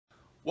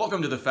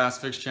Welcome to the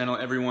Fast Fix channel,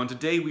 everyone.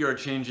 Today we are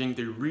changing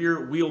the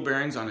rear wheel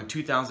bearings on a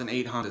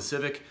 2008 Honda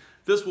Civic.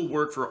 This will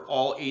work for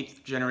all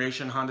 8th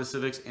generation Honda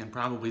Civics and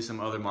probably some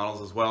other models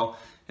as well.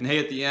 And hey,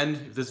 at the end,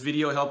 if this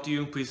video helped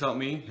you, please help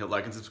me. Hit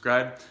like and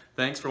subscribe.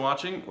 Thanks for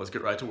watching. Let's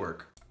get right to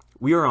work.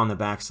 We are on the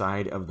back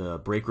side of the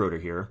brake rotor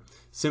here.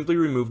 Simply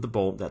remove the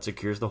bolt that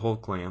secures the whole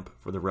clamp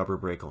for the rubber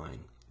brake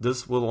line.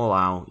 This will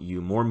allow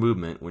you more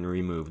movement when you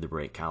remove the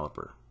brake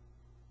caliper.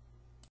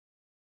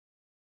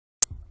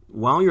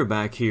 While you're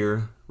back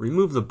here,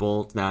 remove the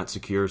bolt that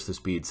secures the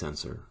speed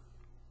sensor.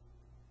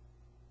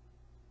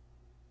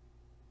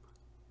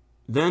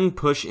 Then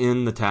push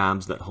in the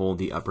tabs that hold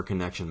the upper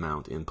connection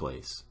mount in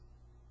place.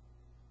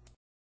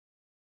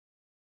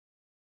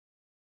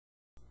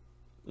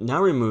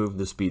 Now remove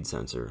the speed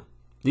sensor.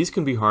 These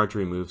can be hard to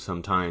remove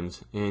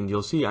sometimes, and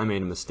you'll see I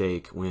made a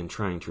mistake when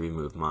trying to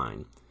remove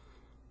mine.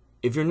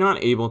 If you're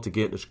not able to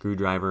get a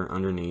screwdriver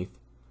underneath,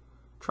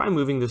 try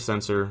moving the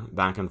sensor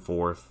back and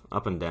forth,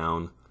 up and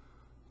down,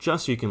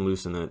 just so you can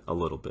loosen it a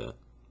little bit.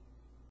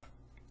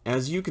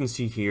 As you can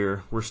see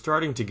here, we're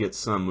starting to get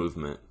some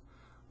movement,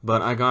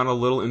 but I got a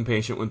little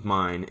impatient with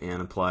mine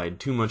and applied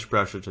too much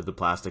pressure to the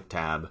plastic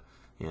tab,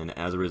 and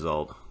as a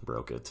result,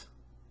 broke it.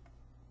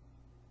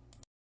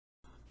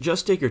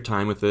 Just take your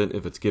time with it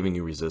if it's giving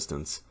you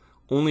resistance.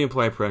 Only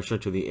apply pressure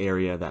to the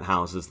area that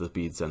houses the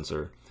speed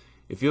sensor.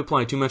 If you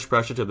apply too much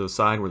pressure to the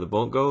side where the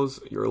bolt goes,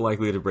 you're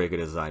likely to break it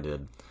as I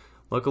did.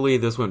 Luckily,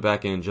 this went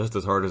back in just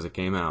as hard as it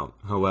came out.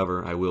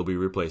 However, I will be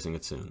replacing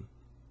it soon.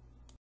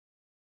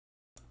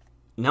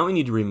 Now I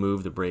need to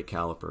remove the brake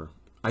caliper.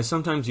 I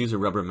sometimes use a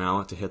rubber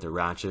mallet to hit the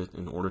ratchet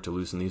in order to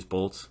loosen these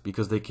bolts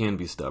because they can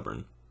be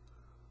stubborn.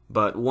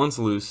 But once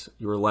loose,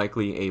 you are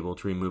likely able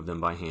to remove them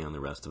by hand the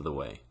rest of the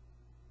way.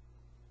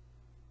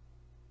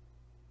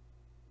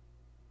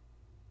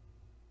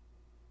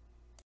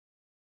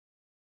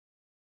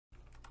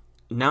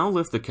 Now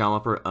lift the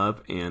caliper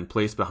up and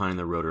place behind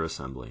the rotor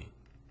assembly.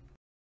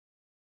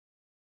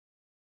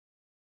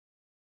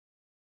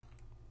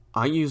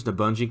 I used a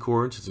bungee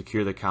cord to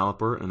secure the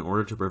caliper in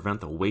order to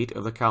prevent the weight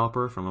of the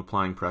caliper from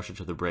applying pressure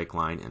to the brake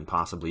line and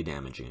possibly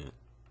damaging it.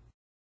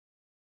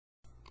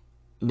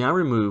 Now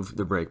remove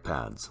the brake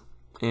pads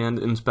and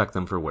inspect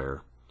them for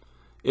wear.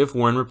 If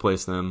worn,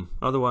 replace them,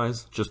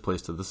 otherwise just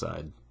place to the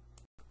side.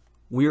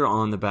 We are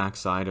on the back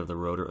side of the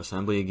rotor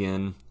assembly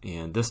again,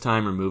 and this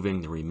time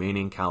removing the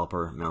remaining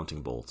caliper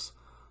mounting bolts.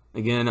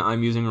 Again,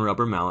 I'm using a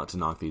rubber mallet to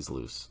knock these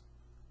loose.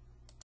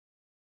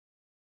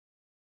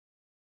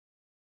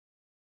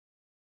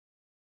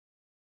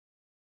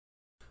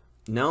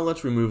 Now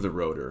let's remove the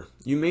rotor.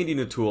 You may need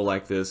a tool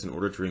like this in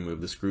order to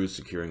remove the screws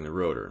securing the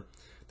rotor.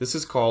 This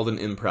is called an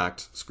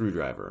impact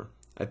screwdriver.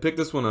 I picked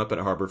this one up at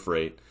Harbor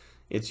Freight.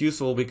 It's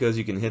useful because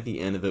you can hit the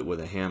end of it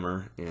with a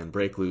hammer and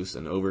break loose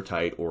an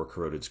over-tight or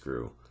corroded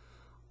screw.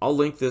 I'll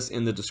link this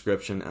in the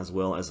description as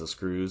well as the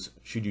screws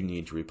should you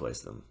need to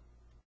replace them.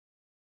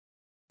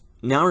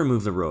 Now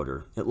remove the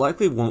rotor. It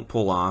likely won't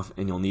pull off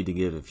and you'll need to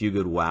give a few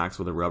good whacks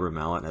with a rubber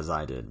mallet as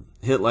I did.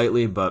 Hit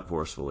lightly but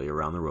forcefully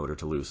around the rotor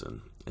to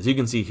loosen. As you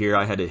can see here,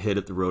 I had to hit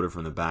at the rotor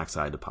from the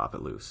backside to pop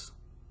it loose.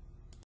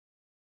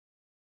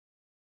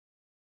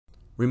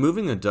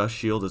 Removing the dust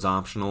shield is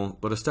optional,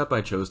 but a step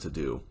I chose to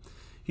do.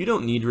 You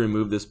don't need to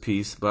remove this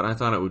piece, but I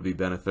thought it would be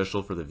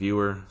beneficial for the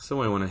viewer,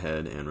 so I went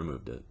ahead and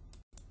removed it.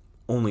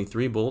 Only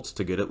 3 bolts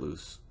to get it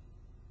loose.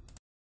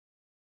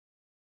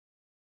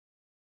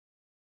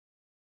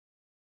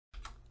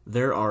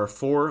 There are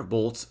 4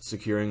 bolts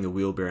securing the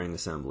wheel bearing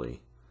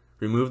assembly.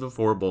 Remove the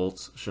 4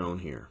 bolts shown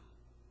here.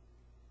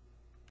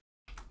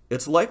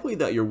 It's likely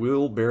that your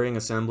wheel bearing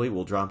assembly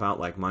will drop out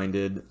like mine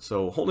did,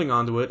 so holding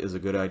onto it is a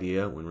good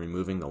idea when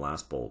removing the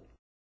last bolt.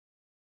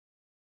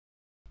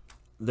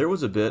 There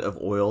was a bit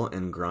of oil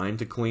and grime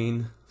to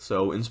clean,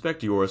 so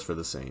inspect yours for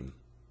the same.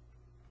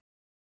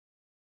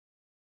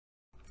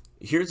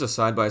 Here's a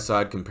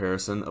side-by-side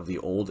comparison of the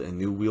old and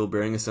new wheel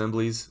bearing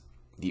assemblies.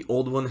 The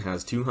old one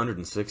has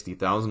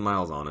 260,000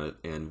 miles on it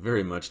and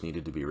very much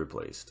needed to be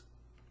replaced.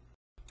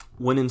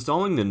 When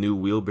installing the new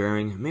wheel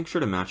bearing, make sure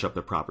to match up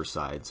the proper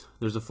sides.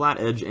 There's a flat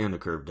edge and a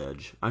curved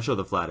edge. I show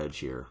the flat edge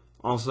here.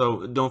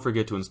 Also, don't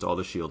forget to install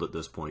the shield at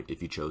this point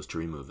if you chose to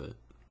remove it.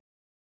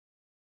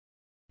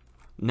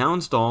 Now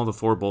install the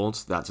 4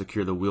 bolts that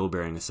secure the wheel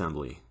bearing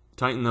assembly.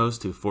 Tighten those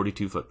to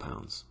 42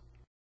 foot-pounds.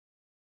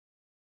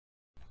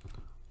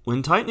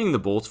 When tightening the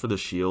bolts for the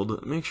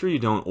shield, make sure you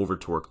don't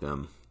over-torque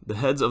them. The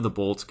heads of the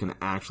bolts can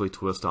actually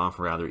twist off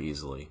rather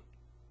easily.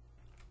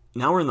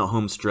 Now we're in the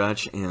home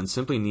stretch and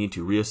simply need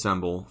to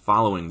reassemble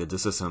following the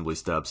disassembly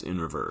steps in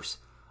reverse.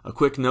 A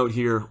quick note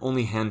here,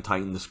 only hand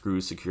tighten the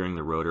screws securing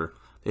the rotor.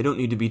 They don't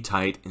need to be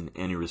tight in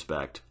any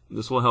respect.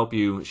 This will help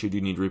you should you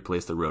need to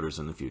replace the rotors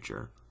in the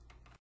future.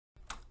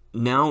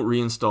 Now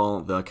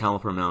reinstall the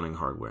caliper mounting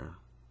hardware.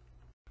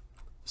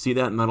 See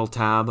that metal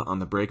tab on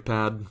the brake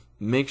pad?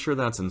 Make sure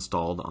that's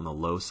installed on the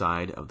low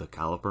side of the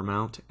caliper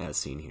mount as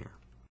seen here.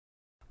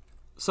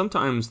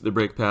 Sometimes the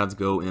brake pads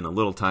go in a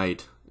little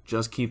tight.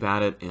 Just keep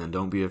at it and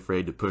don't be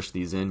afraid to push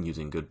these in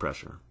using good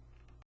pressure.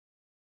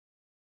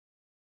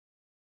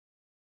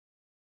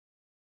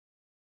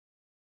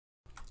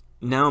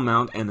 Now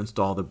mount and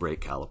install the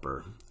brake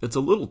caliper. It's a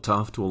little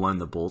tough to align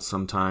the bolts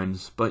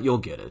sometimes, but you'll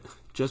get it.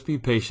 Just be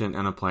patient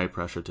and apply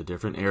pressure to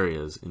different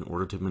areas in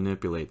order to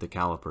manipulate the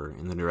caliper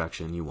in the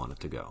direction you want it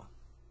to go.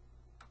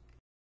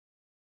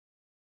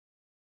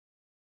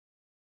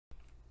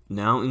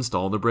 Now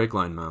install the brake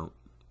line mount.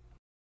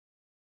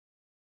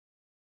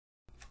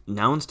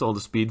 Now install the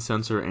speed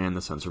sensor and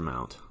the sensor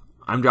mount.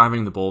 I'm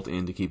driving the bolt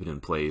in to keep it in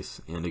place,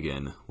 and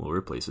again, we'll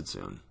replace it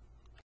soon.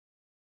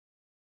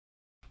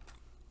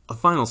 A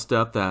final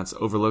step that's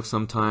overlooked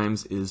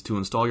sometimes is to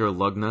install your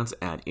lug nuts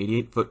at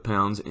 88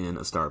 foot-pounds in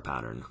a star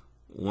pattern.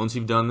 Once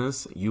you've done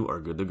this, you are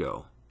good to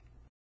go.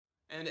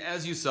 And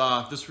as you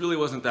saw, this really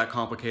wasn't that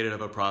complicated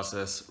of a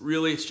process.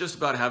 Really, it's just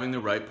about having the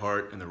right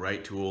part and the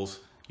right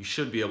tools. You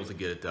should be able to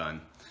get it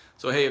done.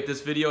 So hey, if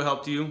this video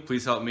helped you,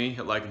 please help me,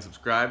 hit like and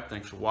subscribe.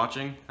 Thanks for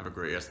watching. Have a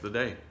great rest of the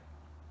day.